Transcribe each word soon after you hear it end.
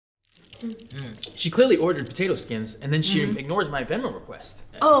She clearly ordered potato skins, and then she ignores my Venmo request.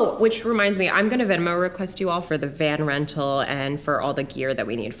 Oh, which reminds me, I'm gonna Venmo request you all for the van rental and for all the gear that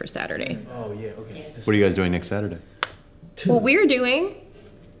we need for Saturday. Oh, yeah, okay. What are you guys doing next Saturday? What we're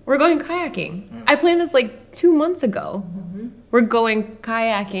going kayaking. I planned this like 2 months ago. We're going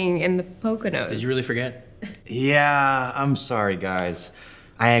kayaking in the Poconos. Did you really forget? Yeah, I'm sorry, guys.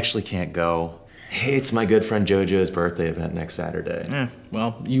 I actually can't go. It's my good friend JoJo's birthday event next Saturday.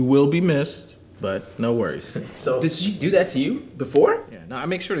 Well, you will be missed, but no worries. So did she do that to you before? Yeah, no, I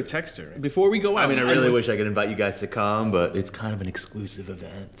make sure to text her before we go out. I mean, I really wish I could invite you guys to come, but it's kind of an exclusive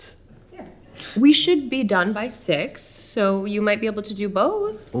event. We should be done by 6, so you might be able to do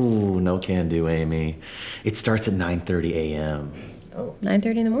both. Ooh, no can do, Amy. It starts at 9:30 a.m.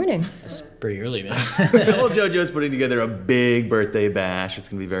 9:30 in the morning. That's pretty early, man. Well, JoJo's putting together a big birthday bash. It's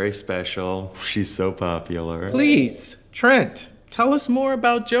gonna be very special. She's so popular. Please, Trent, tell us more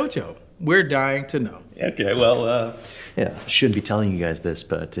about JoJo. We're dying to know. Okay, well, yeah, I shouldn't be telling you guys this,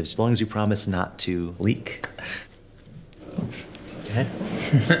 but as long as you promise not to leak. Okay.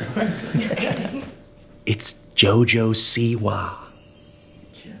 It's JoJo Siwa.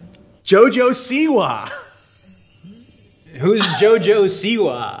 JoJo Siwa! Who's JoJo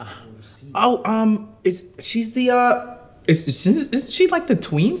Siwa? Oh, isn't she like the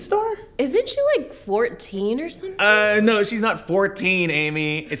tween star? Isn't she like 14 or something? No, she's not 14,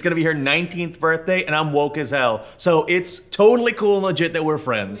 Amy. It's gonna be her 19th birthday, and I'm woke as hell. So it's totally cool and legit that we're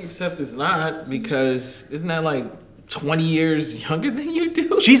friends. Except it's not, because isn't that like 20 years younger than you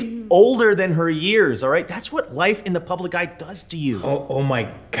do? She's older than her years, all right? That's what life in the public eye does to you. Oh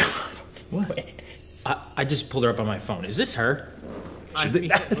my God. What? I just pulled her up on my phone. Is this her? Look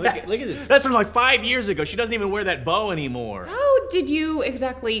at this. That's from like 5 years ago. She doesn't even wear that bow anymore. How did you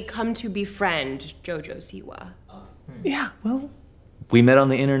exactly come to befriend JoJo Siwa? Yeah, well, we met on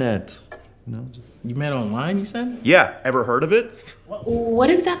the internet. You met online, you said? Yeah, ever heard of it? What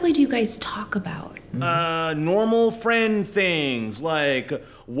exactly do you guys talk about? Normal friend things like,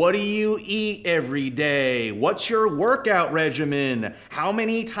 what do you eat every day? What's your workout regimen? How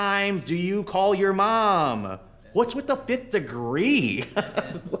many times do you call your mom? What's with the 5th degree?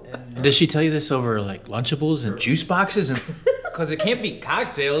 Does she tell you this over like Lunchables and juice boxes? And because it can't be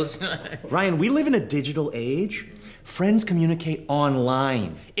cocktails. Ryan, we live in a digital age. Friends communicate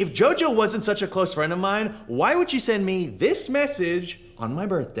online. If JoJo wasn't such a close friend of mine, why would she send me this message on my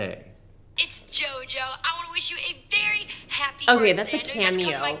birthday? It's JoJo. I want to wish you a very happy birthday. Okay, that's a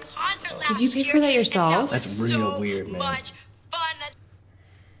cameo. Did you pay for that yourself? That's real weird, man. Much fun.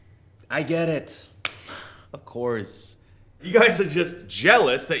 I get it. Of course. You guys are just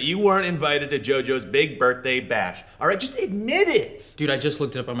jealous that you weren't invited to JoJo's big birthday bash. All right, just admit it. Dude, I just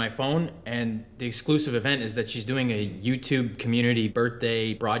looked it up on my phone, and the exclusive event is that she's doing a YouTube community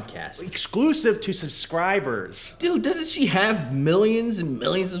birthday broadcast. Exclusive to subscribers. Dude, doesn't she have millions and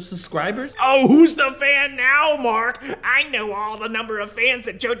millions of subscribers? Oh, who's the fan now, Mark? I know all the number of fans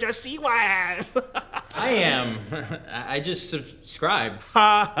that JoJo Siwa has. I am. I just subscribed.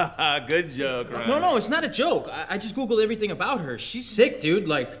 Ha ha ha, good joke, right? No, it's not a joke. I just Googled everything about her. She's sick, dude.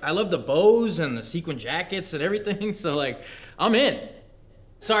 Like, I love the bows and the sequin jackets and everything, so like, I'm in.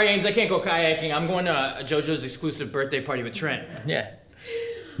 Sorry, Ames, I can't go kayaking. I'm going to JoJo's exclusive birthday party with Trent. Yeah.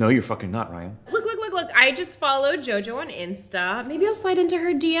 No, you're fucking not, Ryan. Look. I just followed JoJo on Insta. Maybe I'll slide into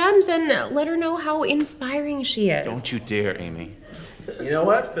her DMs and let her know how inspiring she is. Don't you dare, Amy. You know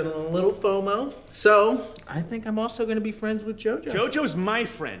what? Feeling a little FOMO. So, I think I'm also gonna be friends with JoJo. JoJo's my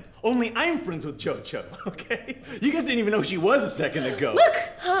friend. Only I'm friends with JoJo, okay? You guys didn't even know who she was a second ago. Look,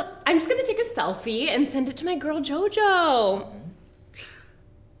 I'm just gonna take a selfie and send it to my girl JoJo.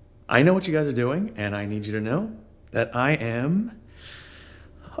 I know what you guys are doing, and I need you to know that I am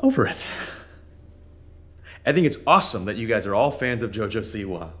over it. I think it's awesome that you guys are all fans of JoJo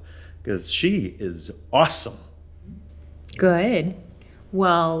Siwa, because she is awesome. Good.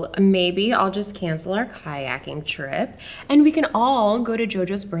 Well, maybe I'll just cancel our kayaking trip and we can all go to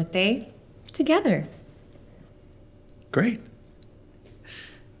JoJo's birthday together. Great.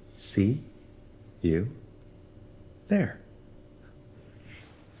 See you there.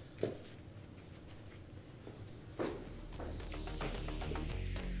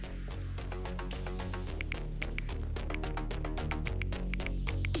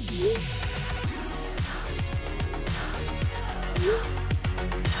 Yeah.